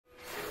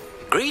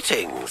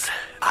Greetings.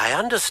 I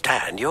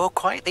understand you're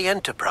quite the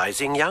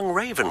enterprising young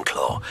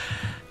Ravenclaw.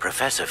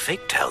 Professor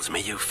Fig tells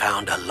me you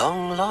found a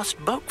long-lost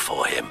book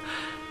for him.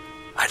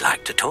 I'd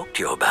like to talk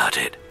to you about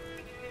it.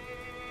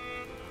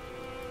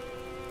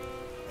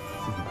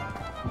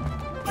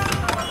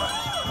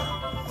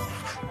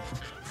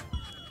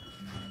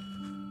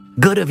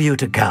 Good of you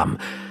to come.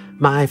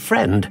 My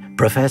friend,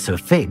 Professor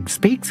Fig,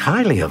 speaks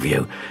highly of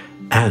you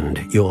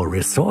and your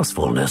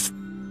resourcefulness.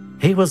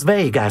 He was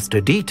vague as to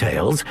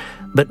details,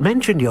 but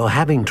mentioned your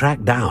having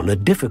tracked down a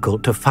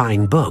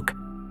difficult-to-find book.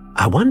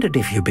 I wondered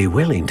if you'd be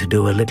willing to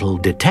do a little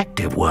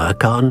detective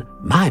work on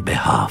my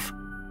behalf.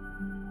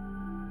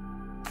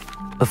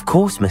 Of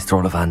course, Mr.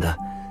 Ollivander.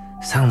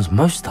 Sounds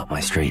most up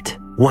my street.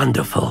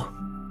 Wonderful.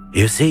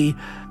 You see,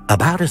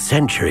 about a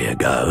century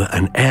ago,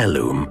 an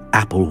heirloom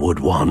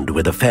applewood wand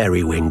with a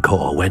fairy wing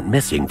core went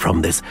missing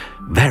from this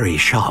very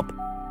shop.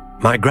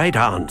 My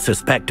great-aunt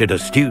suspected a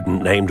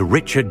student named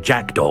Richard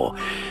Jackdaw.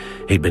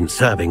 He'd been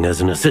serving as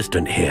an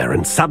assistant here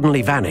and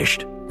suddenly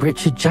vanished.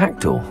 Richard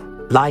Jackdaw?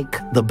 Like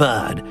the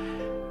bird.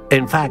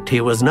 In fact, he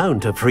was known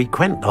to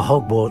frequent the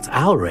Hogwarts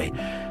Owlry.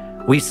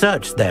 We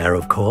searched there,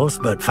 of course,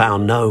 but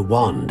found no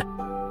wand.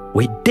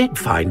 We did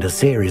find a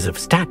series of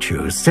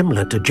statues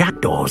similar to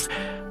Jackdaw's.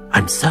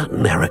 I'm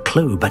certain they're a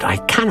clue, but I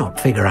cannot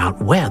figure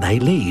out where they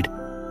lead.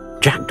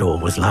 Jackdaw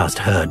was last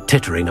heard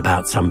tittering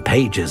about some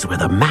pages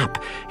with a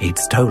map he'd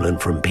stolen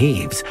from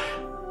Peeves.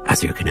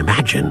 As you can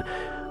imagine,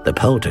 the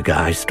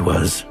poltergeist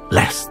was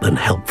less than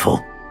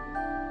helpful.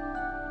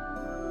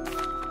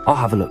 I'll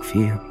have a look for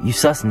you. You've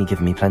certainly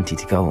given me plenty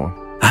to go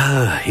on.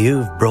 Ah,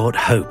 you've brought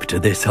hope to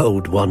this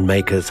old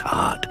wand-maker's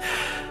heart.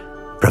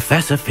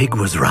 Professor Fig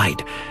was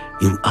right.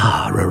 You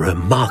are a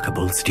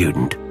remarkable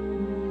student.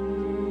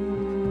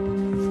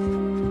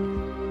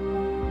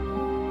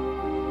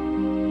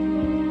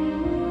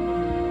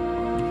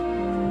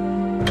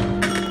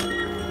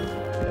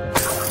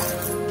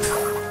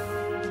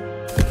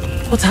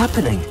 What's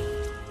happening?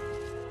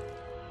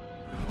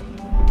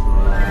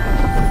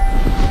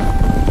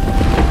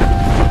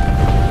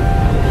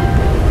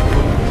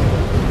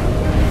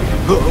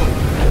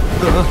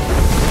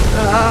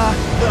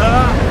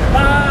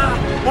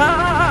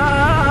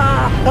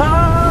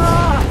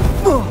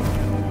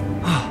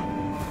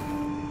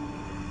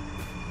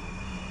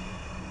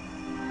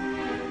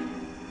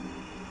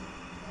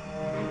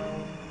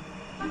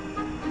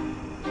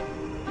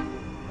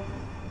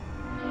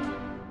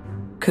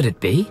 Could it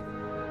be?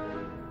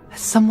 Has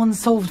someone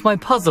solved my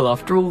puzzle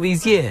after all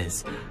these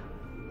years?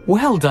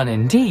 Well done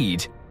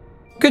indeed.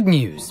 Good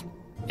news.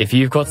 If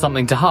you've got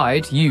something to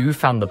hide, you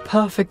found the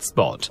perfect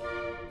spot.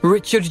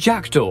 Richard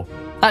Jackdaw,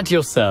 at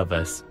your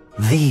service.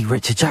 The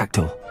Richard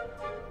Jackdaw.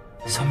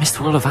 So Mr.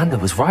 Ollivander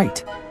was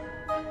right.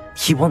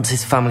 He wants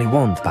his family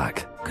wand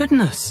back.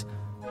 Goodness,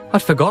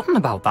 I'd forgotten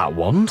about that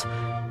wand.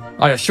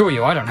 I assure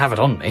you I don't have it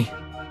on me.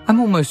 I'm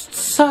almost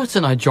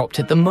certain I dropped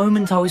it the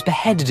moment I was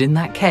beheaded in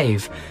that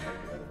cave.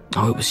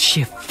 Oh, it was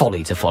sheer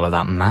folly to follow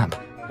that map.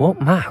 What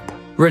map?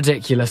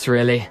 Ridiculous,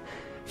 really.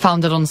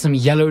 Found it on some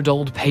yellowed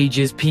old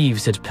pages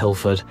Peeves had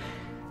pilfered.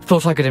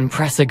 Thought I could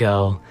impress a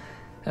girl.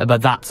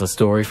 But that's a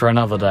story for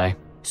another day.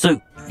 So,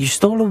 you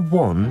stole a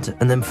wand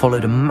and then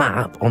followed a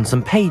map on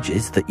some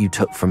pages that you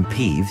took from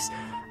Peeves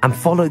and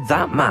followed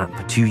that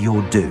map to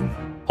your doom.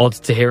 Odd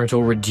to hear it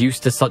all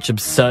reduced to such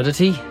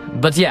absurdity,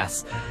 but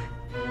yes.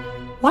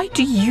 Why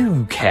do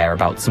you care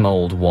about some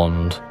old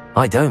wand?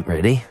 I don't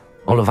really.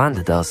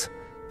 Ollivander does.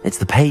 It's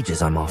the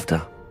pages I'm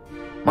after.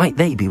 Might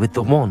they be with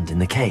the wand in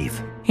the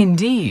cave?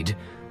 Indeed.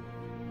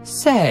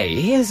 Say,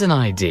 here's an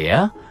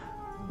idea.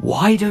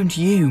 Why don't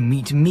you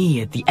meet me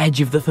at the edge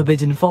of the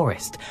Forbidden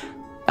Forest?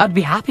 I'd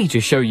be happy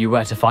to show you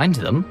where to find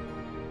them.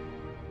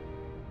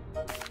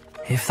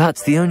 If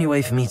that's the only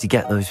way for me to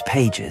get those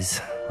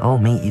pages, I'll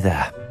meet you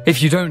there.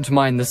 If you don't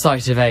mind the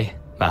sight of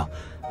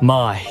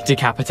my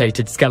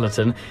decapitated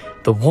skeleton,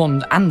 the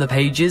wand and the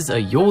pages are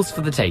yours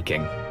for the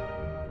taking.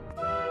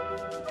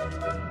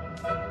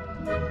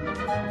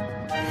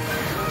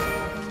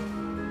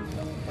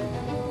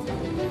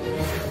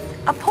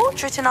 A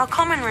portrait in our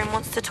common room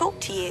wants to talk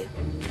to you.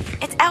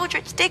 It's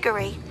Eldritch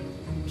Diggory.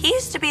 He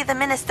used to be the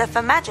Minister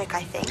for Magic,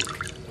 I think.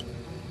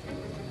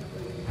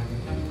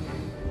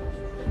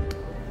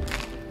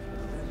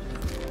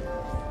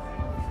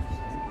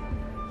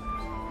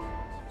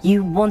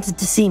 You wanted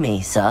to see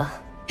me, sir?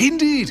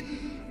 Indeed.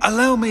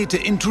 Allow me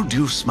to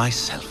introduce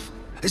myself.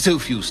 So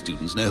few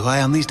students know who I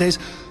am these days.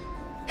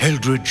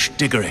 Eldritch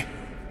Diggory,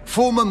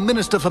 former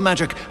Minister for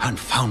Magic and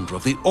founder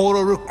of the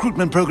Aura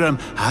Recruitment Program,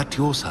 at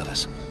your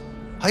service.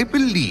 I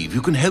believe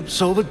you can help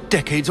solve a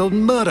decades-old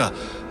murder,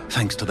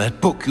 thanks to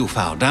that book you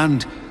found,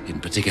 and, in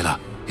particular,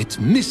 its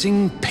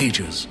missing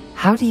pages.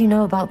 How do you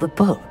know about the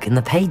book and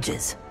the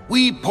pages?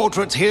 We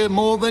portraits hear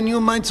more than you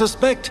might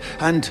suspect,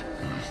 and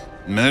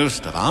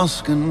most of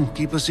us can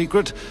keep a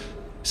secret.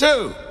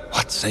 So,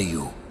 what say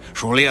you?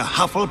 Surely a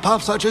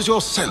Hufflepuff such as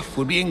yourself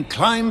would be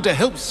inclined to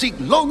help seek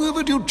long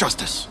overdue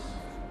justice.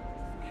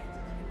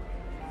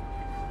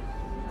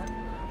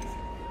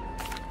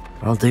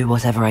 I'll do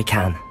whatever I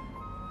can.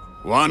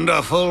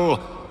 Wonderful.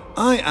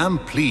 I am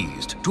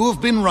pleased to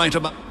have been right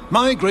about...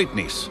 My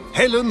great-niece,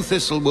 Helen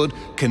Thistlewood,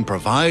 can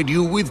provide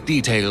you with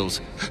details.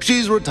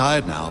 She's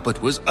retired now,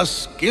 but was a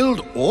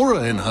skilled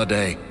aura in her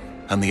day.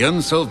 And the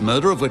unsolved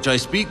murder of which I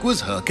speak was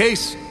her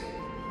case.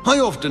 I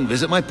often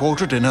visit my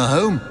portrait in her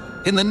home,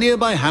 in the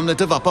nearby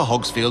hamlet of Upper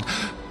Hogsfield.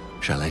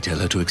 Shall I tell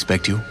her to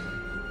expect you?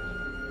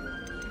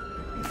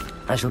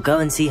 I shall go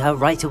and see her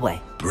right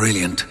away.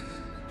 Brilliant.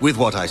 With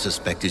what I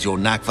suspect is your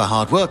knack for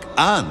hard work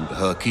and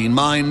her keen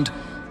mind,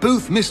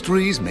 both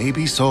mysteries may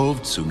be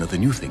solved sooner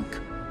than you think.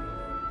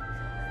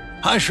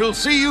 I shall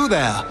see you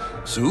there,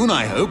 soon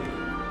I hope.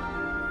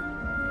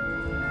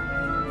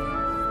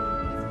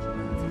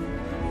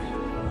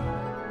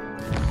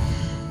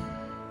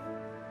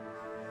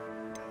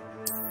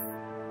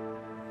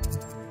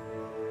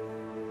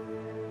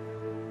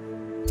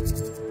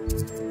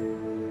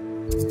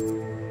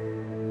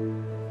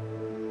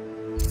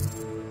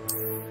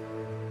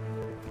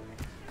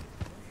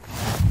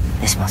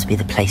 This must be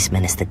the place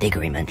Minister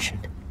Diggory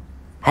mentioned.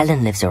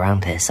 Helen lives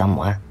around here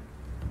somewhere.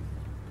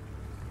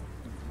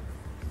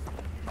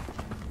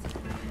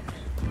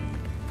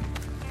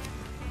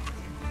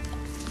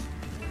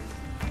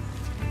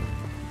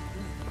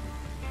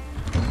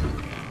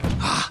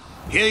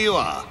 Here you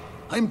are.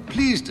 I'm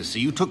pleased to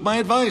see you took my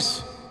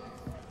advice.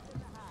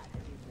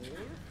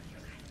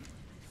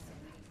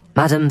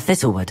 Madam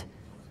Thistlewood,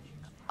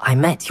 I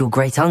met your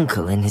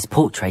great-uncle in his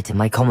portrait in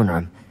my common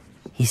room.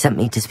 He sent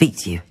me to speak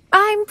to you.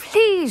 I'm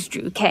pleased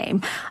you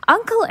came.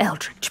 Uncle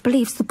Eldridge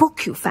believes the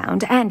book you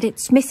found and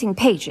its missing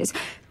pages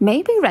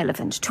may be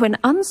relevant to an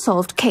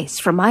unsolved case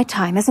from my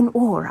time as an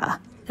aura.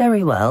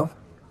 Very well.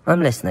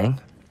 I'm listening.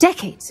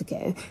 Decades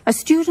ago, a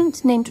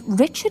student named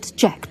Richard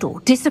Jackdaw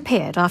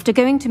disappeared after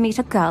going to meet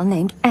a girl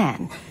named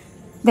Anne.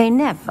 They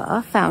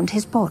never found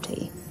his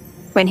body.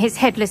 When his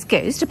headless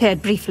ghost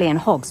appeared briefly in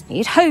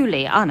Hogsmeade,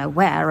 wholly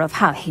unaware of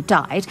how he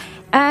died,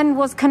 Anne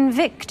was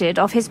convicted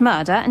of his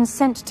murder and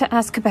sent to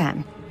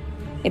Azkaban.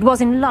 It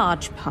was in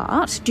large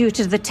part due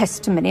to the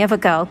testimony of a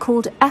girl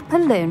called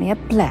Apollonia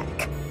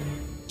Black.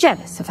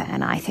 Jealous of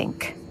Anne, I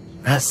think.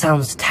 That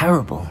sounds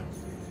terrible,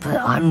 but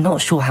I'm not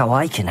sure how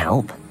I can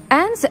help.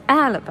 Anne's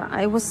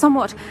alibi was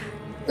somewhat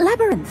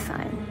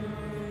labyrinthine.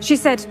 She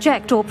said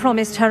Jackdaw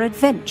promised her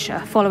adventure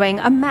following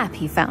a map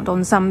he found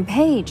on some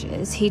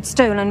pages he'd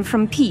stolen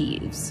from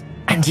Peeves.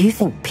 And you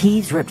think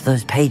Peeves ripped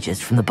those pages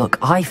from the book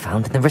I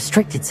found in the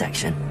restricted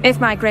section?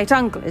 If my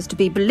great-uncle is to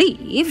be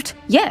believed,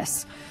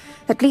 yes.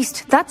 At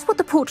least that's what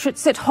the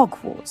portraits at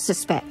Hogwarts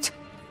suspect.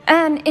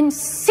 Anne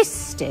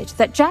insisted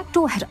that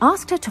Jackdaw had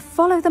asked her to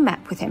follow the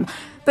map with him,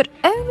 but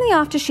only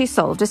after she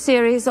solved a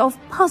series of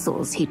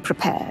puzzles he'd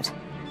prepared.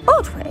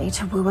 Odd way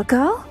to woo a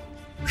girl.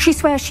 She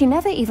swears she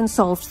never even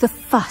solved the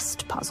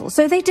first puzzle,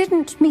 so they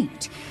didn't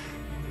meet.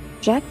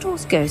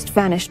 Jackdaw's ghost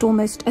vanished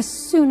almost as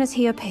soon as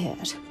he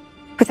appeared.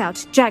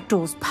 Without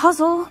Jackdaw's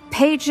puzzle,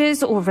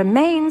 pages, or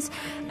remains,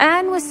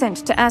 Anne was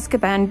sent to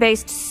Azkaban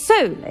based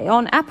solely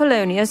on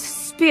Apollonia's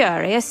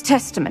spurious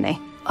testimony.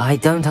 I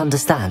don't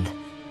understand.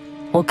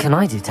 What can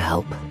I do to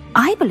help?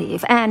 I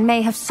believe Anne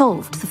may have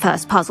solved the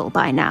first puzzle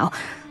by now,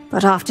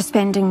 but after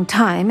spending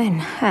time in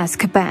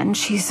Azkaban,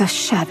 she's a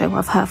shadow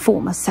of her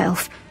former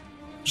self.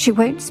 She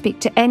won't speak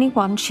to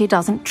anyone she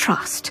doesn't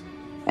trust,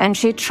 and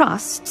she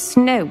trusts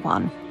no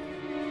one.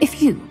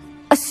 If you,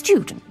 a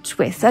student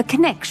with a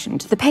connection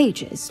to the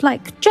pages,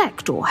 like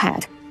Jackdaw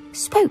had,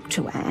 spoke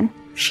to Anne,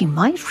 she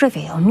might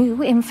reveal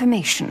new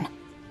information.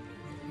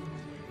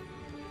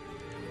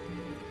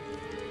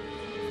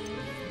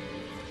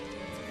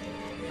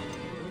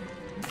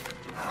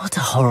 What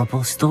a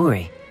horrible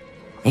story.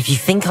 If you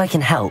think I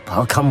can help,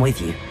 I'll come with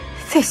you.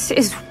 This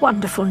is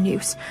wonderful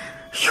news.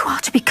 You are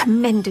to be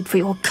commended for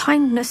your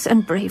kindness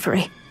and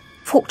bravery.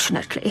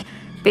 Fortunately,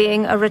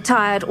 being a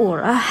retired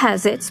aura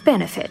has its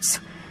benefits.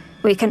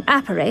 We can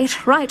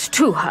apparate right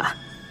to her.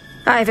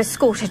 I've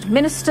escorted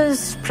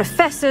ministers,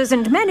 professors,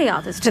 and many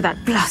others to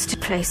that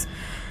blasted place.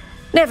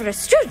 Never a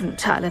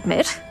student, I'll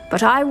admit,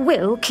 but I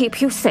will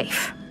keep you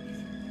safe.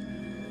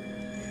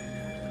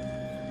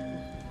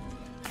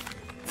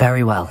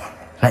 Very well.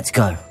 Let's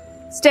go.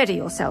 Steady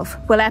yourself.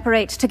 We'll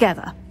apparate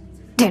together.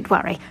 Don't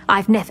worry,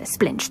 I've never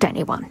splinched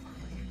anyone.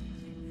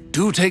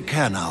 Do take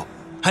care now,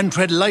 and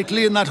tread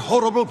lightly in that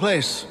horrible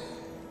place.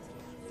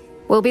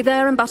 We'll be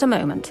there in but a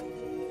moment.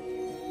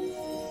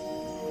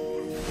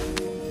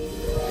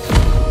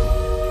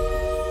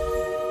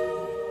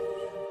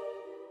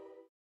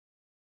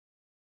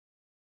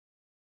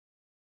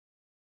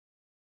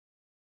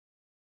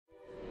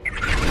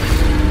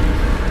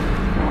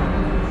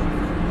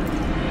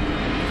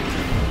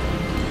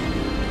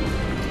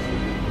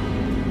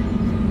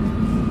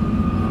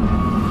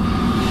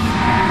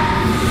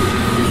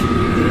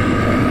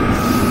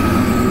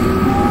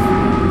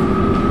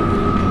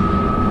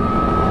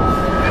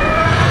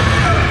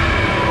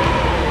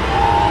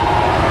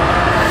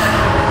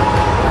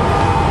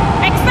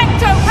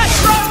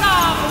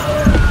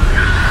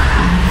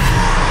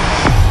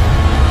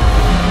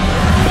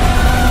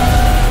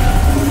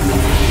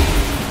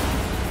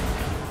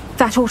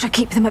 That ought to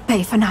keep them at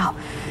bay for now.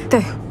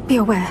 Though, be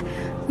aware,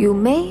 you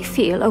may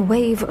feel a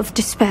wave of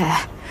despair.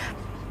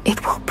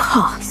 It will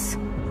pass.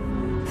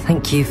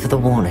 Thank you for the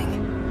warning.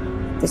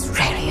 This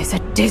really is a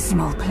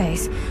dismal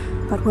place,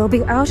 but we'll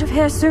be out of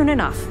here soon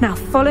enough. Now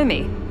follow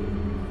me.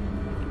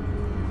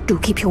 Do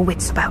keep your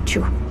wits about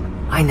you.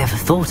 I never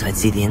thought I'd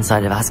see the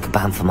inside of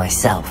Azkaban for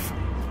myself.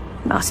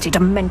 Nasty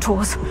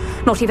Dementors.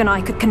 Not even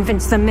I could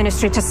convince the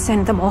Ministry to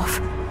send them off.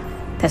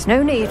 There's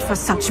no need for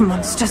such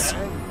monsters.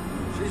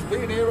 She's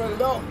been here a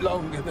lot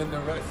longer than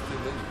the rest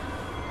of them.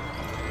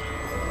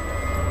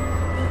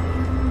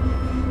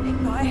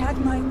 If I had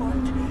my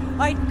wand,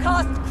 I'd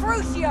cast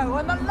Crucio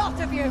on the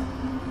lot of you!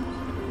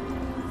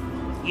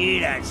 You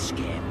don't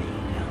scare me,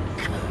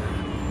 Uncle.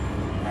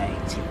 They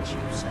teach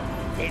you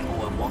something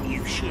little and what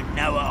you should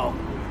know of.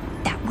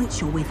 That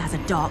witch you're with has a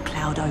dark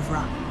cloud over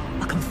her.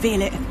 I can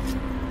feel it.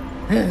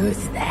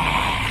 Who's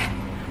there?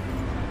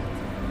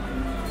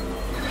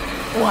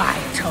 Why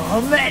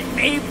torment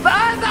me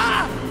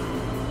further?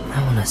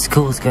 No one at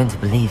school's going to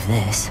believe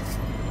this.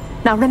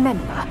 Now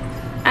remember,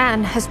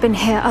 Anne has been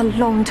here a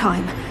long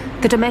time.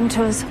 The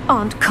Dementors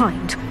aren't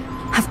kind.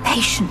 Have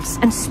patience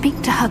and speak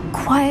to her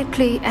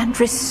quietly and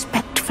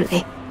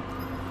respectfully.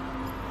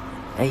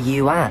 Are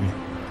you Anne?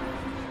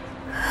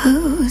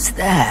 Who's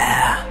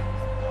there?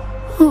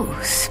 Who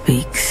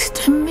speaks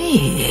to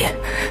me?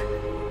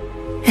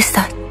 Is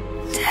that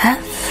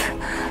death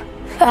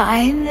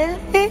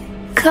finally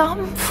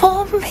come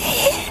for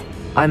me?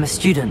 I'm a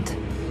student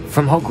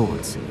from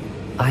Hogwarts.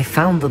 I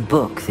found the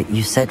book that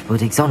you said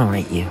would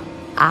exonerate you.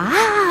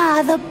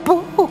 Ah, the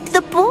book,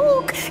 the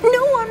book.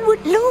 No one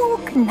would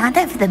look. None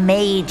of the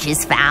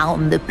mages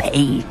found the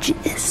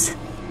pages.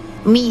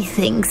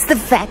 Methinks the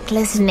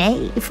feckless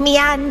knave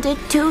meandered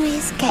to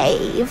his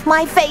cave.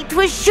 My fate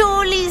was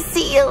surely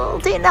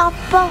sealed in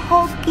Upper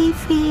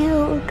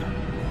Hoggyfield.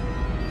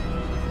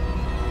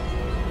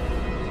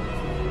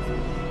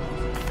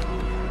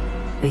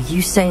 Are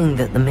you saying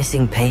that the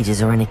missing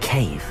pages are in a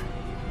cave?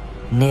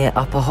 Near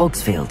Upper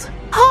Hogsfield?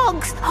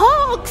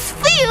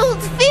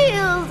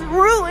 Field,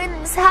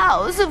 ruins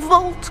house, a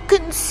vault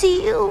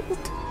concealed.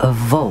 A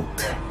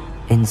vault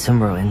in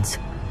some ruins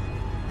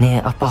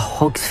near Upper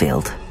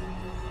Hogsfield.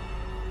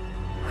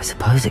 I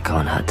suppose it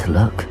can't hurt to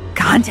look.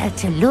 Can't hurt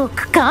to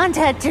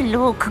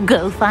look.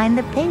 Go find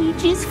the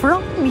pages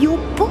from your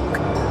book.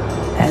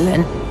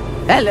 Ellen,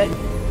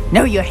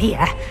 know you're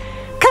here.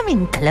 Come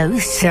in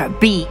closer,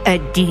 be a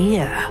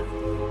dear.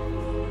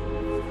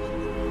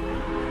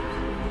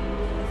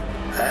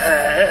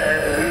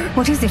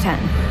 What is it,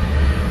 Anne?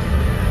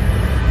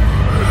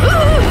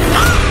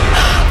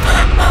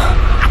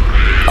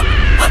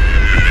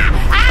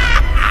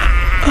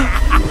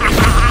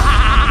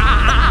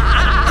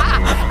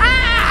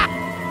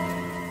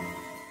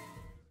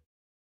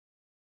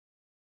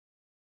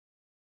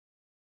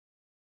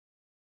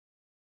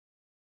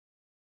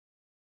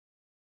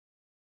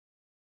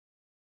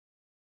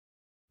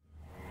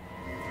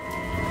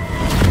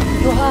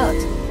 You're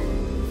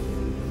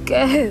hurt.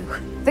 Go.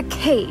 The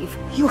cave.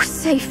 You're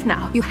safe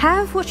now. You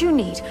have what you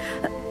need.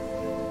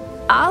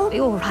 I'll be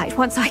all right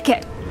once I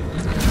get...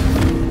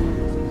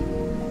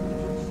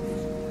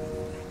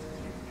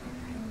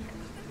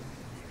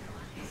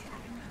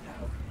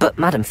 But,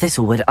 Madam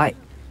Thistlewood,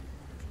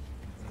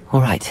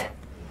 All right.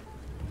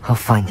 I'll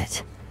find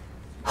it.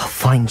 I'll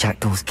find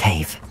Jackdaw's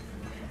cave.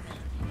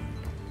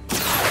 You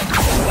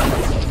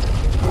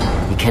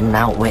couldn't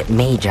outwit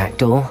me,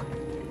 Jackdaw.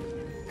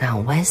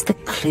 Now, where's the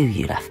clue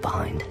you left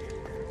behind?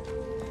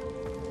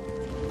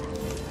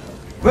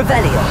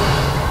 Revelio!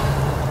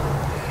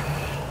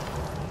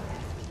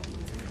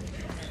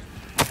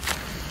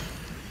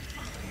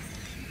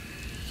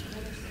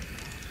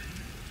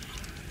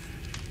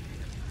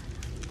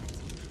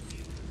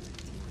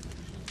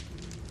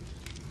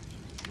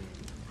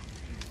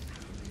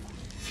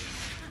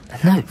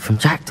 A note from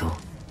Jackdaw.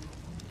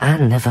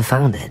 Anne never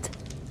found it.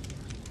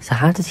 So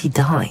how did he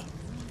die?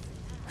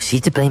 Was she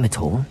to blame at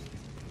all?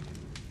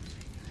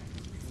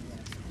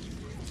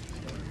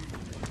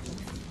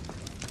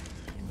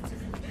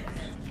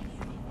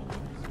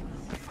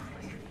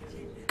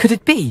 Could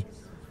it be?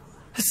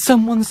 Has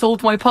someone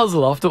solved my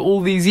puzzle after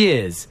all these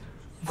years?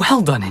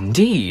 Well done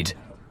indeed.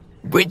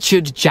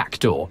 Richard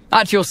Jackdaw,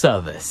 at your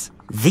service.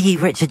 The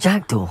Richard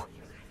Jackdaw.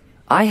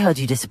 I heard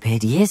you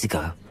disappeared years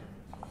ago.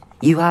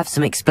 You have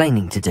some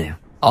explaining to do.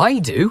 I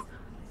do?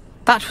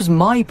 That was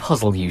my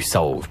puzzle you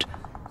solved.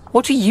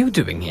 What are you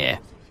doing here?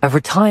 A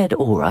retired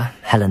Auror,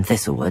 Helen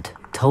Thistlewood,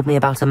 told me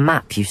about a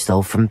map you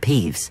stole from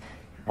Peeves,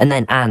 and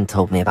then Anne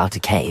told me about a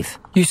cave.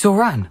 You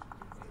saw Anne?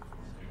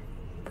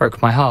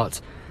 Broke my heart.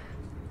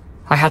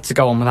 I had to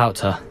go on without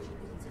her.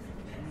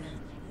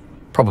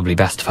 Probably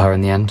best for her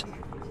in the end.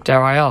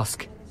 Dare I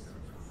ask?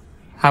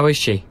 How is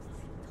she?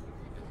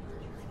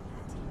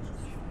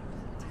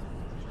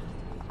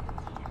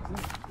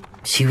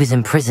 She was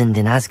imprisoned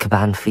in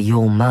Azkaban for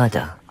your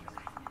murder.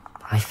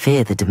 I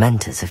fear the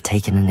Dementors have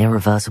taken an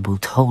irreversible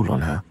toll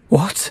on her.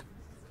 What?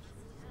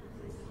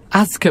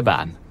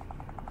 Azkaban?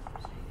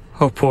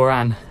 Oh, poor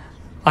Anne.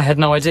 I had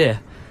no idea.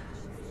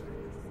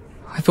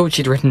 I thought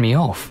she'd written me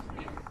off.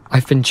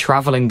 I've been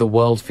traveling the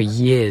world for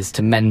years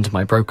to mend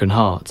my broken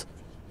heart.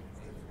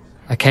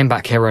 I came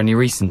back here only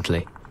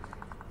recently,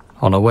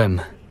 on a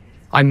whim.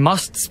 I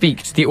must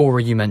speak to the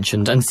aura you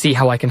mentioned and see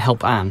how I can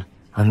help Anne.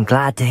 I'm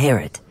glad to hear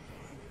it.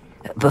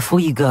 Before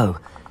you go,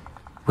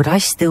 would I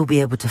still be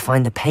able to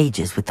find the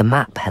pages with the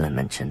map Helen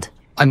mentioned?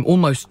 I'm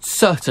almost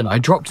certain I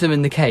dropped them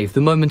in the cave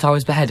the moment I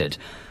was beheaded.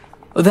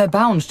 They're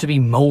bound to be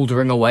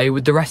mouldering away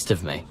with the rest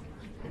of me.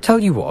 Tell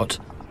you what,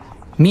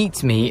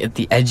 meet me at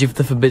the edge of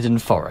the Forbidden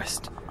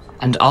Forest,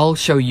 and I'll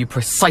show you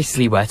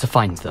precisely where to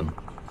find them.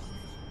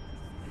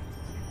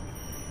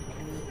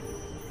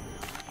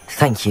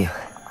 Thank you.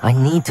 I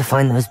need to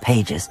find those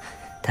pages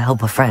to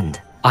help a friend.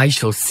 I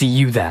shall see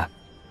you there.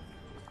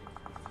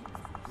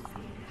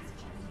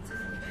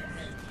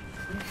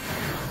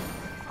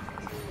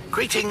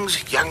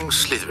 Greetings, young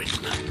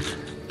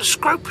Slytherin.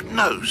 Scrope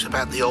knows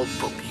about the old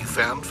book you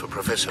found for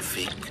Professor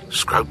Fig.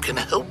 Scrope can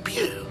help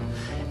you,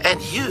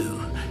 and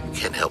you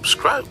can help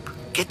Scrope.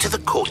 Get to the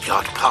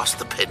courtyard past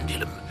the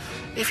pendulum.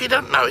 If you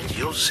don't know it,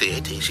 you'll see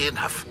it easy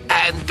enough.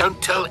 And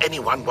don't tell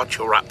anyone what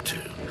you're up to,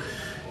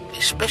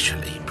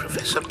 especially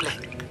Professor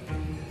Black.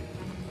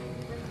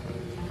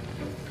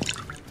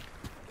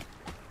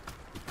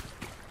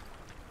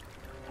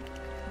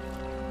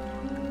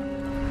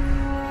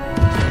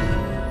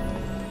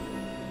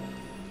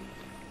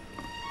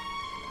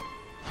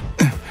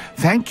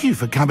 Thank you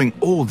for coming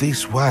all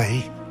this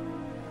way.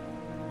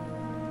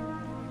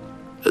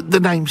 The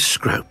name's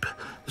Scrope.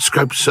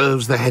 Scrope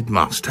serves the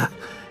headmaster.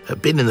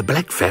 Been in the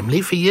Black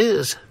family for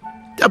years.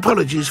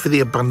 Apologies for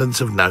the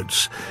abundance of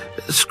notes.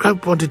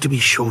 Scrope wanted to be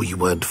sure you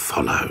weren't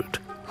followed.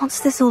 What's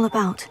this all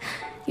about?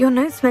 Your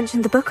notes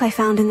mentioned the book I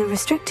found in the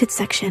restricted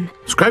section.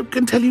 Scrope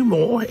can tell you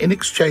more in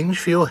exchange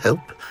for your help,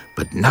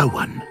 but no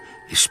one,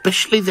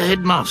 especially the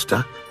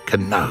headmaster,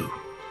 can know.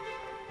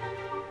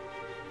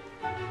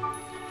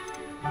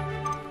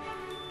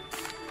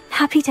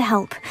 Happy to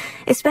help,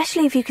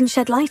 especially if you can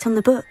shed light on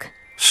the book.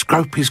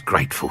 Scrope is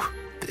grateful.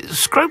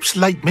 Scrope's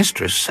late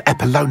mistress,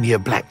 Apollonia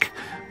Black,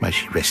 may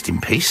she rest in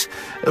peace,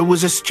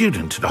 was a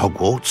student at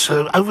Hogwarts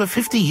over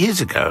 50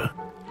 years ago.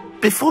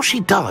 Before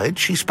she died,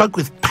 she spoke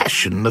with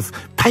passion of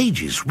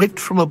pages ripped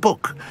from a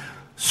book.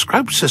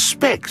 Scrope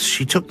suspects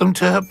she took them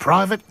to her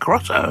private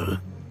grotto.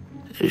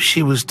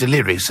 She was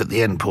delirious at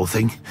the end, poor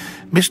thing.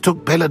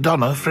 Mistook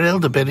belladonna for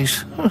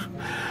elderberries.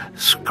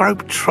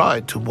 Scrope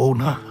tried to warn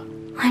her.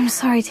 I'm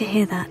sorry to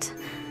hear that.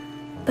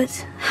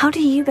 But how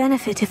do you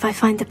benefit if I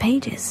find the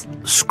pages?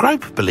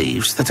 Scrope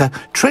believes that a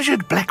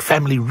treasured Black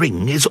family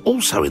ring is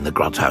also in the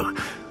grotto.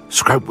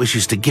 Scrope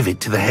wishes to give it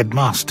to the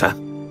headmaster.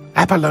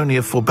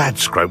 Apollonia forbade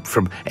Scrope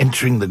from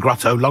entering the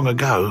grotto long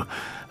ago.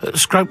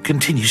 Scrope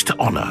continues to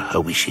honour her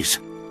wishes.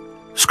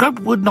 Scrope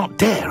would not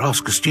dare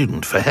ask a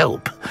student for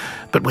help,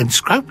 but when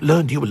Scrope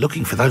learned you were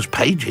looking for those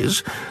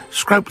pages,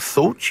 Scrope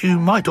thought you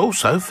might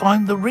also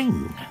find the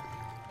ring.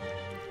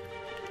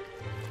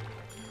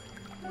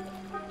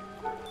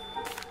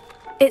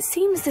 It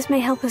seems this may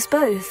help us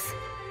both.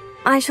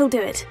 I shall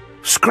do it.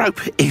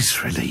 Scrope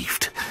is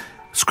relieved.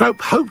 Scrope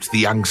hoped the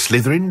young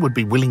Slytherin would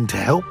be willing to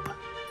help.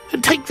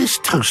 Take this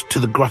toast to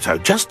the grotto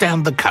just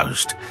down the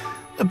coast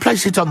and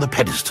place it on the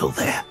pedestal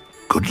there.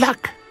 Good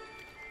luck.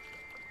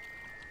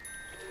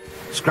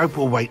 Scrope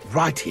will wait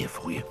right here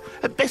for you.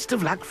 Best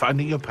of luck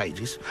finding your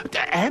pages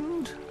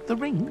and the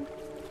ring.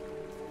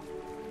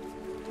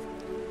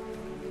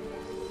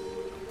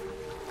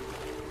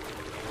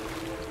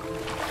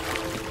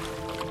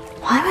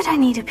 Why would I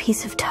need a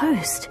piece of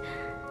toast?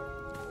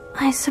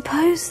 I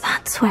suppose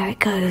that's where it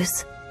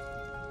goes.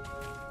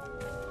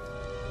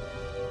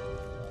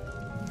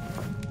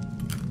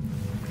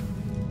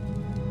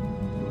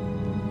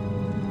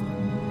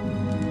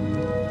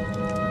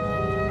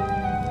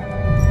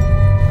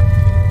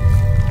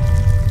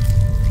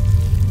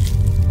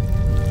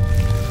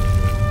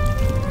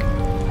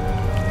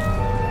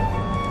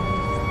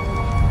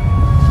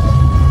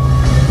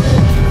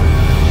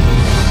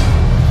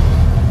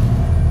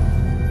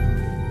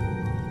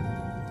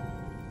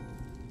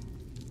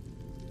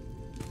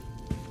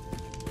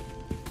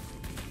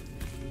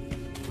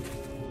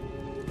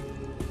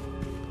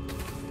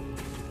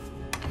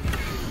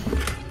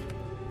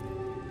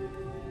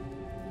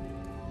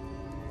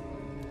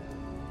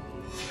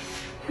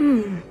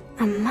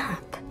 A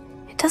map.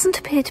 It doesn't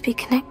appear to be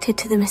connected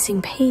to the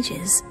missing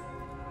pages.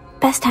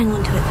 Best hang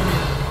on to it for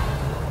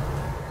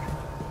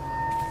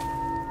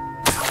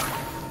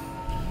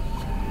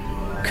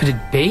now. Could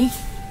it be?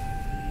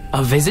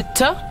 A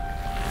visitor?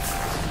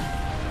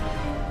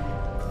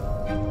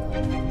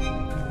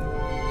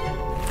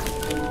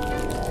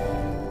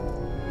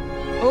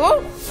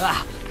 Oh!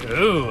 Ah!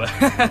 Ooh!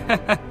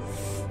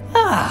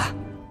 Ah!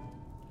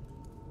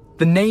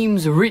 The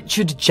name's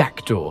Richard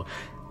Jackdaw.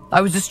 I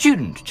was a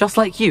student, just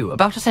like you,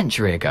 about a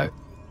century ago.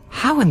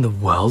 How in the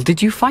world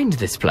did you find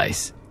this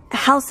place? A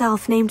house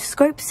elf named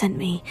Scrope sent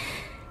me.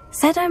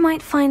 Said I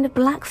might find a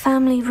Black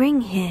family ring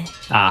here.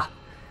 Ah.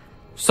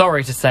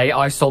 Sorry to say,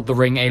 I sold the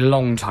ring a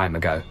long time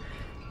ago.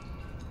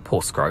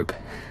 Poor Scrope.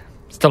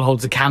 Still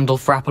holds a candle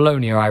for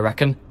Apollonia, I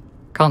reckon.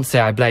 Can't say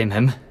I blame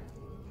him.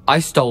 I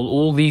stole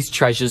all these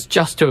treasures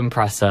just to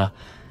impress her.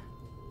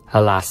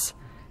 Alas,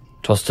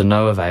 'twas to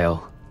no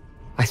avail.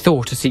 I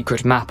thought a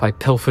secret map I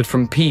pilfered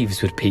from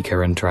Peeves would pique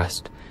her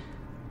interest,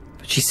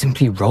 but she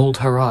simply rolled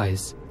her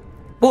eyes.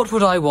 What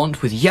would I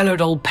want with yellowed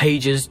old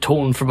pages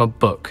torn from a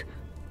book?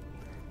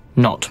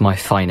 Not my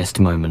finest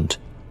moment.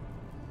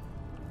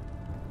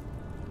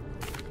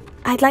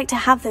 I'd like to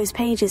have those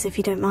pages if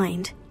you don't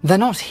mind. They're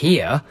not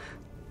here.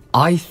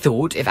 I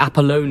thought if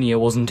Apollonia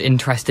wasn't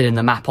interested in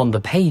the map on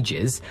the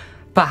pages,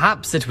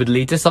 perhaps it would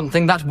lead to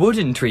something that would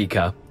intrigue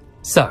her.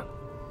 So,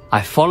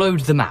 I followed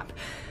the map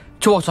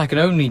to what I can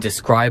only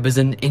describe as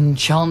an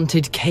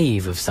enchanted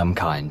cave of some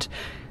kind.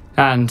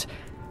 And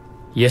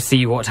you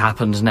see what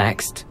happened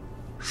next?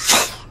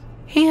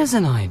 Here's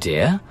an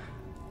idea.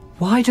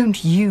 Why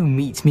don't you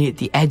meet me at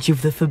the edge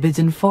of the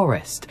Forbidden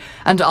Forest,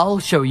 and I'll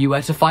show you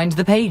where to find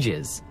the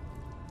pages?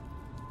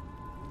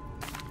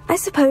 I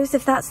suppose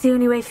if that's the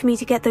only way for me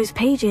to get those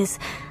pages,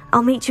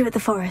 I'll meet you at the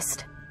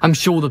forest. I'm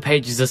sure the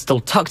pages are still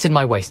tucked in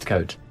my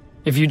waistcoat.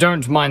 If you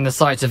don't mind the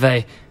sight of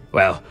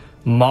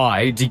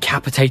my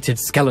decapitated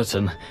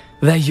skeleton,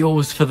 they're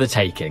yours for the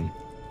taking.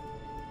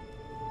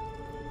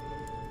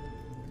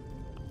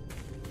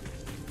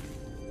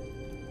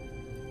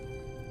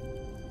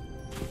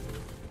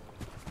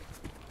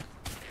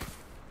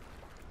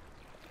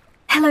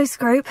 Hello,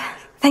 Scrope.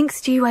 Thanks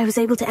to you, I was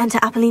able to enter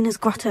Apollina's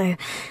grotto.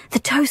 The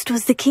toast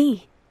was the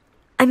key.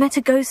 I met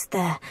a ghost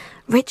there,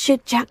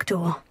 Richard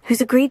Jackdaw,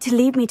 who's agreed to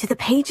lead me to the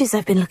pages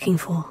I've been looking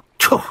for.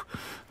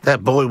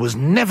 That boy was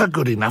never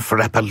good enough for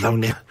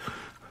Apollonia.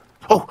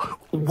 Oh,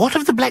 what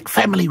of the Black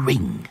family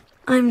ring?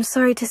 I'm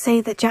sorry to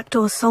say that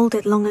Jackdaw sold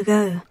it long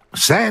ago.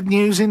 Sad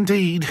news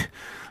indeed.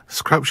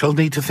 Scrope shall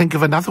need to think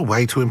of another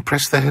way to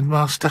impress the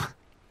headmaster.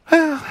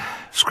 Well,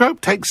 Scrope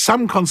takes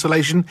some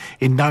consolation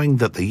in knowing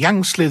that the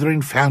young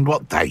Slytherin found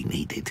what they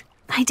needed.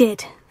 I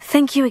did.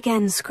 Thank you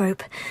again,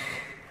 Scrope.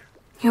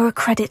 You're a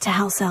credit to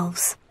House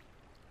Elves.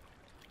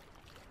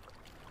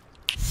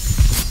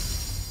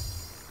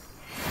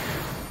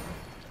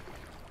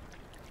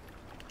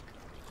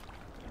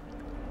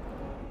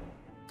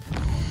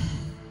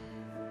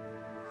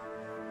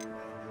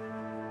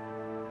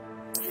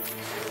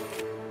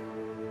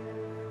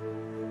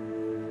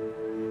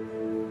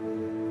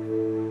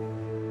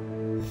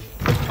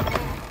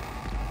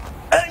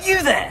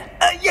 You there?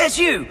 Yes,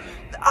 you.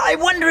 I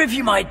wonder if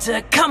you might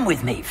come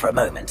with me for a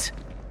moment.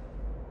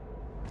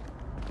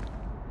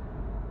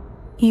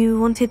 You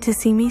wanted to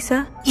see me,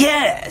 sir?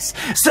 Yes,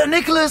 Sir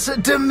Nicholas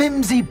de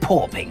Mimsy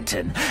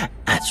Porpington,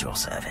 at your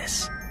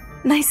service.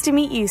 Nice to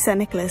meet you, Sir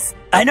Nicholas.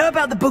 I know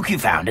about the book you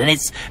found and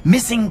its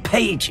missing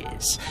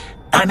pages.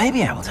 I may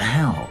be able to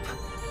help.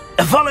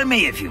 Follow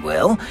me, if you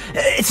will.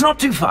 It's not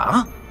too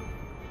far.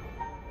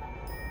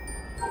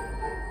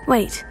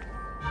 Wait,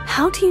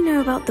 how do you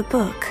know about the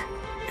book,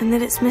 and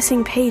that it's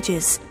missing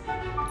pages?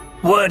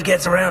 Word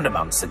gets around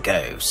amongst the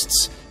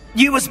ghosts.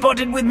 You were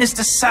spotted with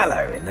Mr.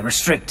 Sallow in the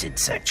restricted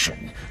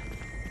section.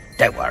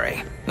 Don't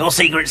worry, your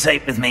secret's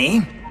safe with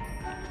me.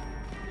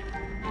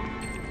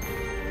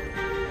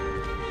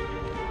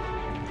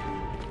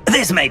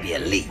 This may be a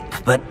leap,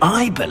 but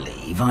I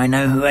believe I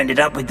know who ended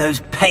up with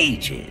those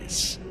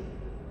pages.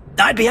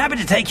 I'd be happy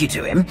to take you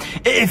to him,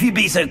 if you'd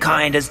be so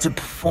kind as to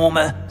perform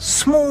a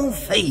small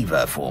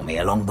favor for me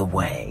along the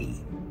way.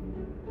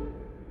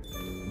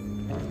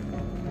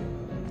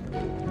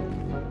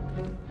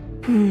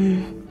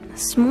 A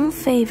small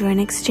favor in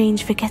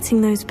exchange for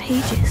getting those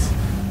pages.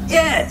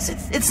 Yes,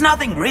 it's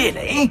nothing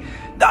really.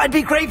 I'd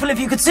be grateful if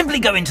you could simply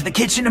go into the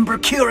kitchen and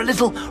procure a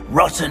little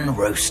rotten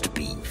roast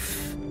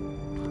beef.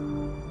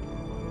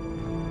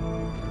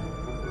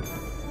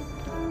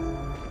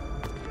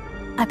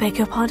 I beg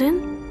your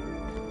pardon?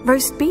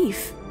 Roast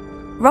beef?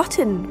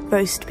 Rotten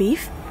roast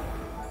beef?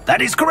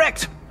 That is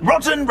correct.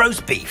 Rotten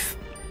roast beef.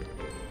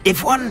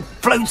 If one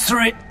floats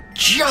through it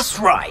just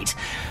right,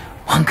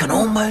 one can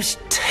almost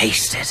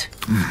taste it.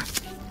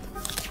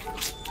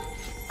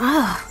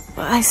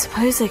 I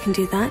suppose I can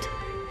do that.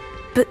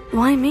 But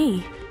why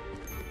me?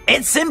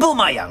 It's simple,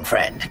 my young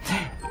friend.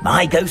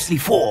 My ghostly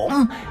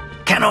form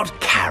cannot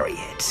carry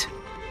it.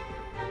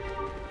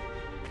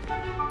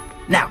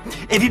 Now,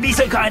 if you'd be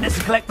so kind as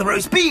to collect the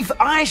roast beef,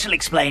 I shall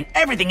explain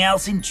everything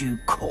else in due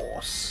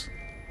course.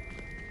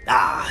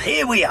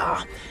 Here we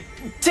are.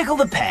 Tickle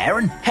the pear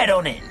and head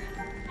on in.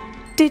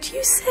 Did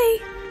you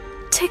say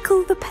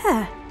tickle the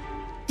pear?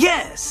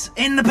 Yes,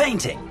 in the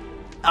painting.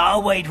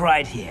 I'll wait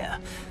right here.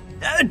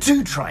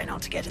 Do try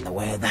not to get in the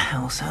way of the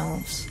house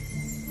elves.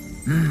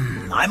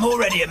 I'm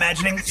already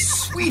imagining the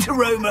sweet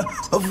aroma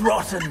of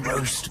rotten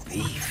roast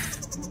beef.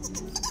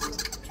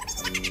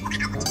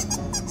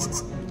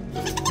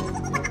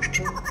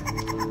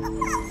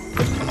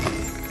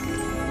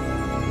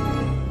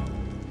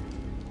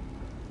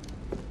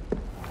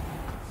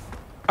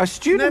 A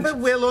student never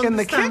will in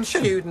the understand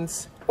kitchen.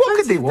 Students. What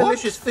could they want?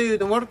 Delicious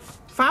food and what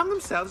found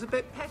themselves a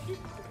bit pecky.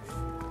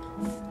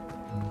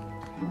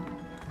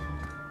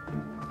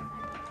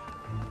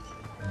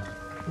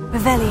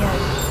 Revelio.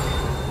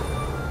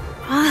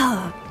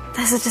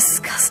 There's a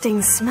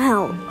disgusting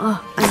smell.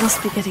 Oh, I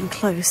must be getting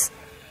close.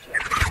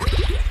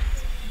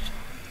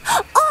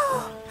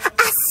 Oh,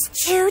 a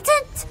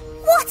student?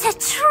 What a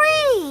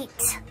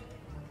treat!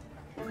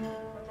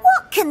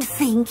 What can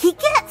Finky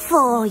get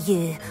for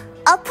you?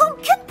 A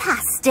pumpkin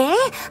pasty?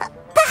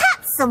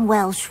 Perhaps some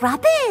Welsh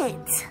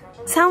rabbit?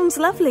 Sounds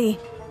lovely.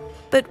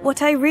 But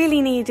what I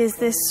really need is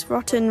this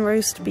rotten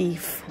roast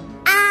beef.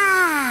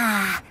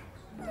 Ah,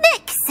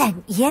 Nick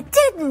sent you,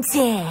 didn't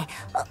he?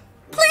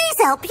 Please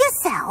help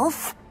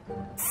yourself.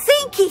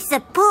 Finky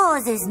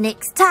supposes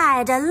Nick's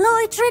tired of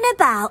loitering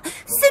about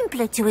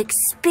simply to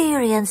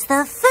experience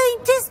the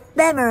faintest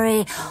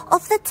memory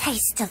of the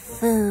taste of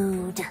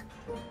food.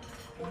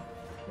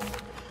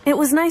 It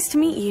was nice to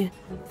meet you.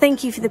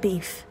 Thank you for the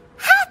beef.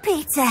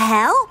 Happy to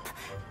help,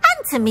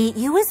 and to meet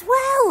you as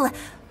well.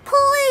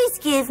 Please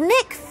give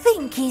Nick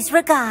Finky's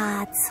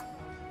regards.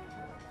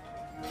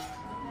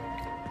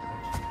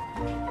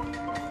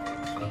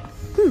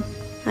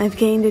 I've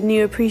gained a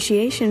new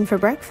appreciation for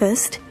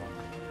breakfast.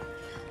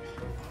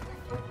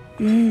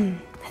 It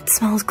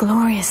smells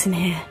glorious in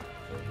here.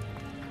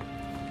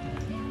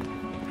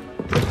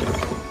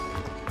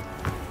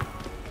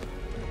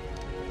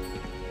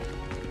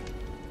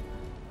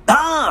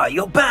 Ah,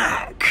 you're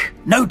back.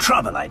 No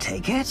trouble, I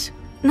take it?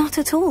 Not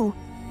at all.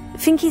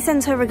 Finky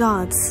sends her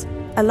regards,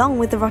 along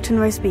with the rotten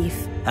roast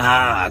beef.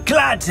 Ah,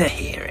 glad to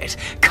hear it.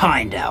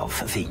 Kind elf,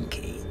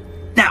 Finky.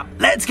 Now,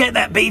 let's get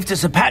that beef to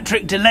Sir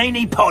Patrick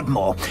Delaney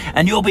Podmore,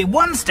 and you'll be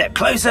one step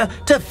closer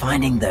to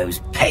finding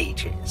those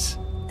pages.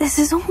 This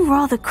is all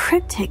rather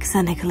cryptic,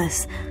 Sir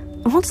Nicholas.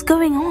 What's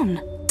going on?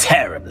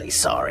 Terribly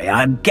sorry,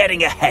 I'm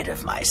getting ahead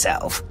of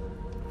myself.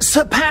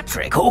 Sir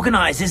Patrick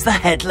organises the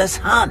Headless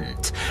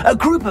Hunt, a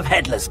group of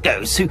headless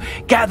ghosts who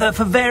gather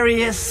for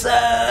various,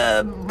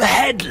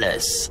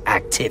 headless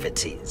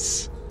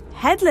activities.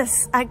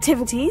 Headless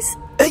activities?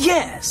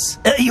 Yes,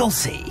 you'll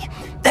see.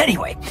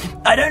 Anyway,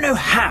 I don't know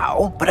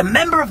how, but a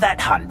member of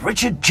that hunt,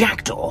 Richard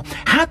Jackdaw,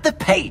 had the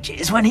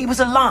pages when he was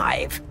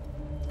alive.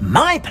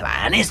 My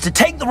plan is to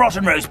take the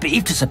rotten roast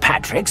beef to Sir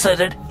Patrick so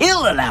that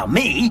he'll allow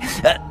me,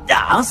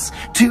 us,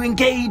 to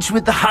engage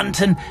with the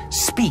hunt and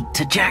speak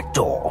to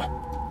Jackdaw.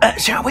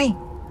 Shall we?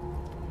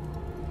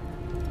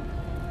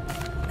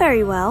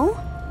 Very well.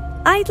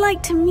 I'd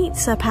like to meet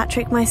Sir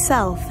Patrick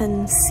myself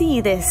and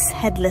see this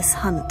headless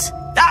hunt.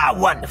 Ah,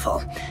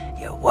 wonderful.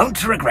 You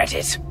won't regret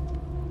it.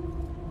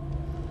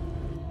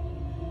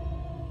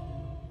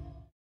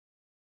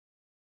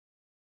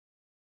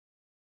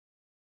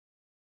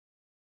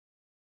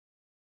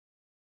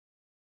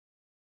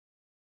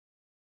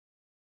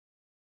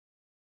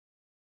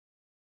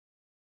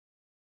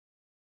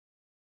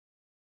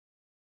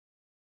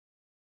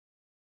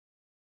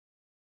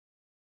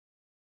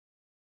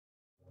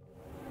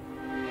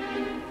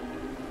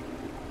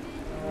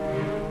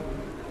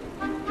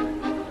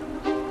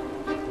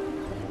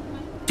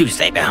 Do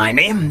stay behind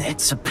me.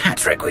 It's Sir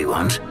Patrick we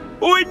want.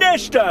 Oi,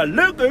 Nesta,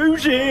 look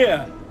who's here.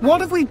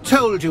 What have we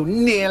told you,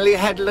 nearly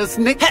headless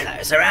Nick?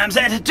 Hello, Sir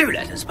Ramsay. Do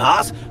let us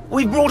pass.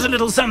 We've brought a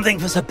little something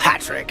for Sir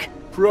Patrick.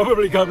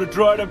 Probably come to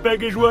try to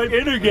beg his way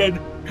in again.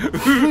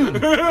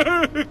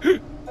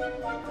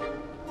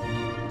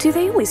 Do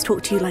they always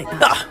talk to you like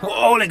that? Ah,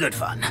 all in good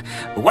fun.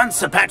 Once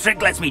Sir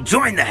Patrick lets me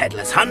join the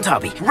Headless Hunt, I'll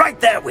be right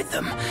there with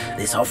them.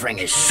 This offering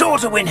is sure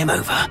to win him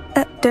over.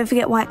 Don't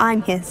forget why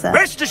I'm here, sir.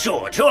 Rest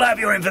assured, you'll have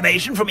your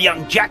information from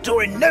young Jackdaw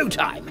in no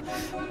time.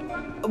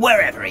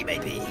 Wherever he may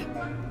be.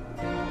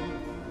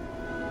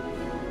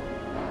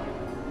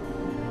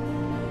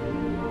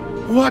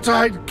 What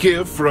I'd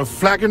give for a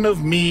flagon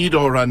of mead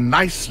or a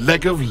nice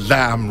leg of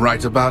lamb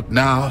right about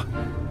now.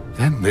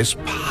 Then this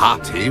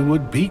party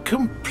would be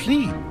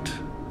complete.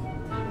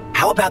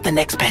 How about the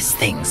next best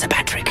thing, Sir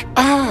Patrick?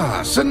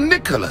 Ah, Sir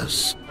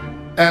Nicholas.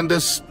 And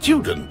a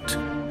student.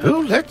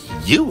 Who let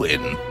you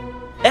in?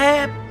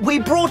 We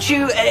brought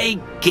you a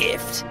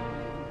gift.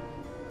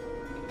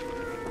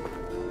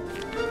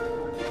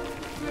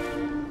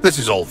 This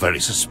is all very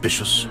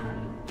suspicious.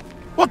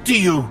 What do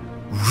you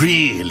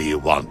really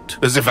want?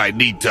 As if I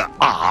need to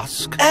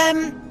ask.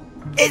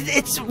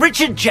 It's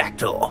Richard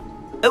Jackdaw.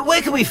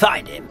 Where can we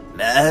find him?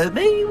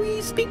 May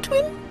we speak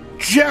to him?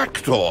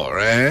 Jackdaw,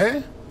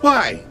 eh?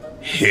 Why,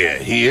 here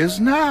he is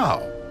now.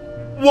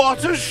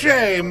 What a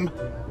shame.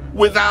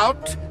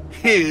 Without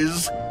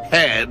his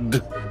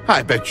head.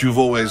 I bet you've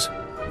always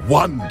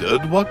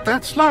wondered what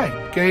that's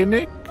like, eh,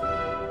 Nick?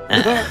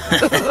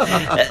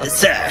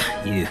 Sir,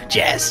 you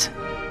jest.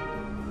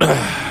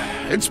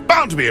 It's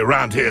bound to be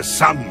around here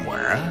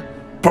somewhere.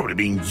 Probably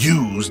being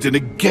used in a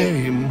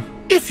game.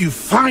 If you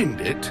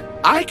find it,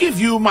 I give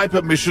you my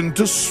permission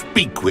to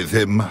speak with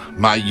him,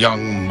 my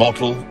young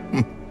mortal.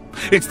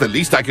 It's the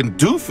least I can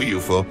do for you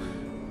for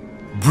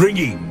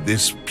bringing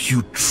this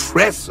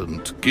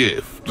putrescent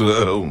gift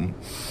home.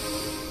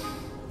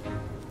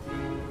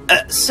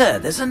 Sir,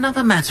 there's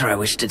another matter I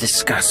wish to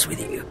discuss with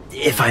you,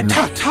 if I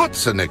may. Tut,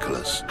 Sir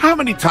Nicholas. How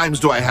many times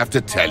do I have to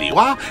tell you?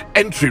 Our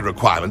entry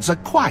requirements are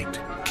quite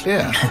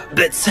clear.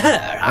 But, sir,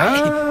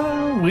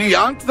 Well, we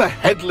aren't the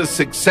headless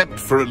except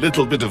for a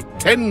little bit of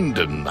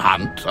tendon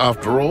hunt,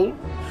 after all.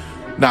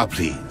 Now,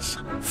 please,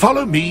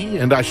 follow me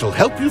and I shall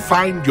help you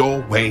find your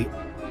way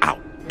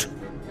out.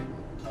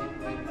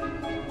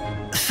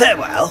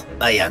 Farewell,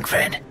 my young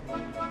friend.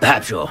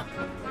 Perhaps your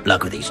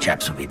luck with these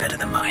chaps will be better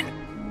than mine.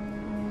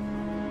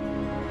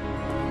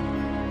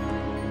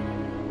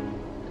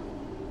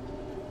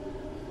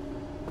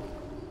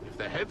 If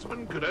the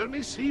headsman could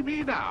only see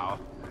me now.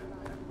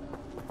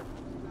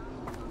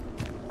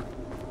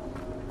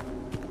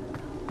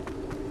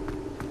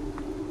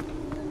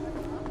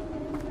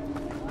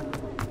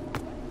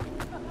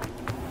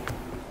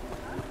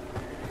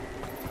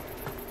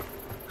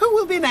 Who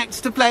will be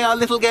next to play our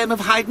little game of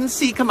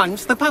hide-and-seek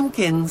amongst the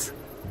pumpkins?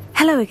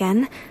 Hello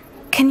again.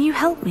 Can you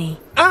help me?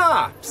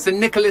 Ah, Sir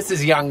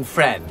Nicholas's young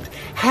friend.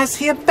 Has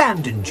he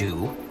abandoned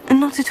you?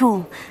 Not at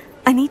all.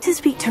 I need to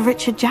speak to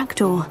Richard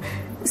Jackdaw.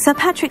 Sir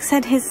Patrick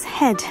said his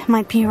head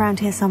might be around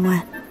here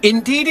somewhere.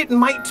 Indeed it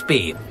might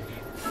be.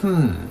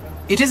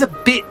 It is a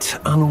bit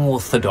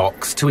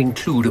unorthodox to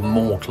include a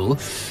mortal,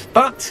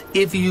 but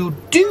if you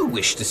do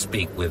wish to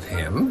speak with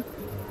him...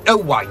 Oh,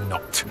 why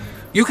not?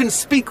 You can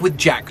speak with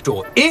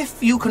Jackdaw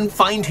if you can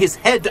find his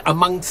head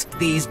amongst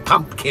these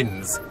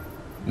pumpkins.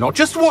 Not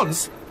just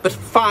once, but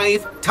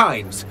 5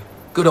 times.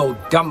 Good old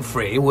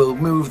Dumfrey will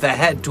move the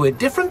head to a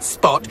different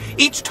spot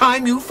each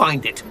time you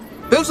find it.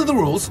 Those are the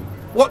rules.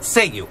 What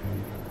say you?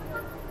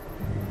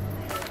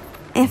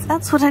 If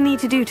that's what I need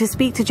to do to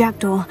speak to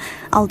Jackdaw,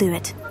 I'll do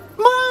it.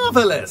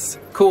 Marvellous!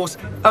 Of course,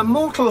 a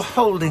mortal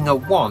holding a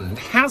wand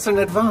has an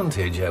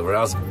advantage over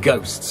us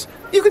ghosts.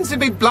 You can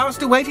simply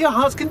blast away to your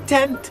heart's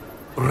content.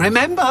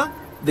 Remember,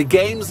 the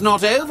game's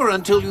not over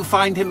until you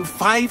find him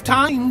 5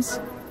 times.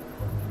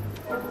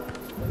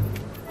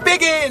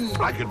 Begin!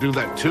 I could do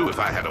that too if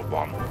I had a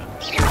wand.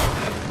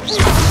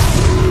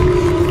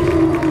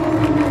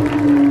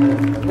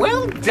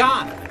 Well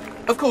done!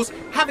 Of course,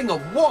 having a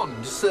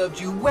wand served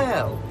you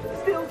well.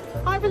 Still,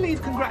 I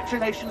believe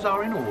congratulations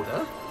are in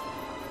order.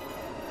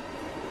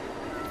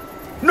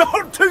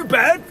 Not too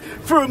bad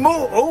for a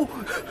mortal.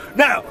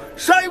 Now,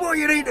 say what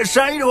you need to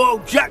say to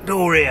old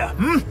Jackdaw here,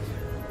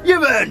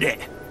 You've earned it.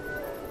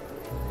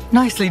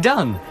 Nicely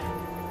done.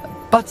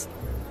 But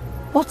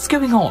what's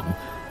going on?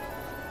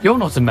 You're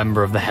not a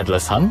member of the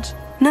Headless Hunt.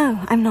 No,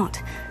 I'm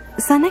not.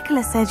 Sir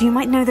Nicholas said you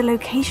might know the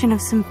location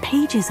of some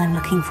pages I'm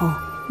looking for.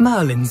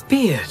 Merlin's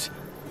beard.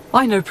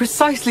 I know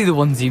precisely the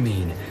ones you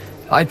mean.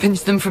 I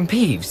pinched them from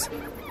Peeves.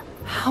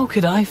 How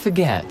could I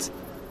forget?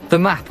 The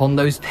map on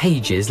those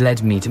pages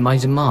led me to my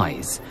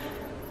demise.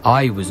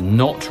 I was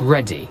not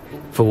ready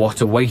for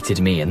what awaited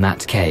me in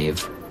that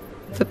cave.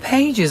 The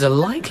pages are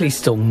likely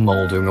still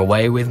mouldering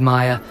away with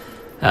my,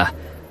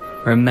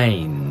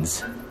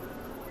 remains.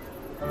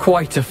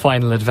 Quite a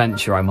final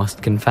adventure, I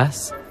must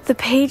confess. The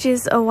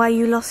pages are why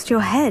you lost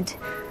your head.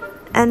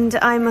 And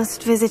I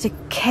must visit a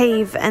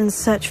cave and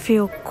search for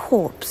your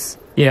corpse.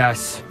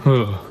 Yes.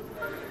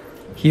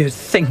 You'd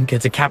think a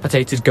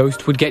decapitated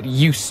ghost would get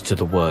used to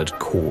the word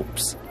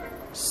corpse.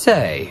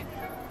 Say,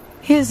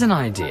 here's an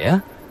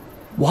idea.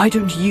 Why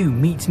don't you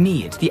meet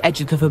me at the edge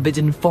of the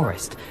Forbidden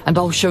Forest, and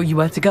I'll show you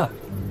where to go?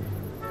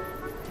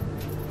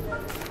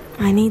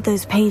 I need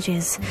those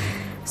pages,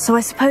 so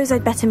I suppose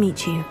I'd better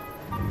meet you.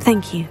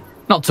 Thank you.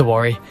 Not to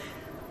worry.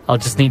 I'll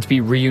just need to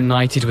be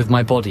reunited with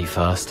my body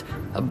first,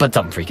 but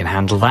Dumfrey can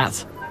handle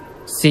that.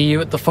 See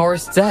you at the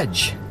forest's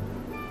edge.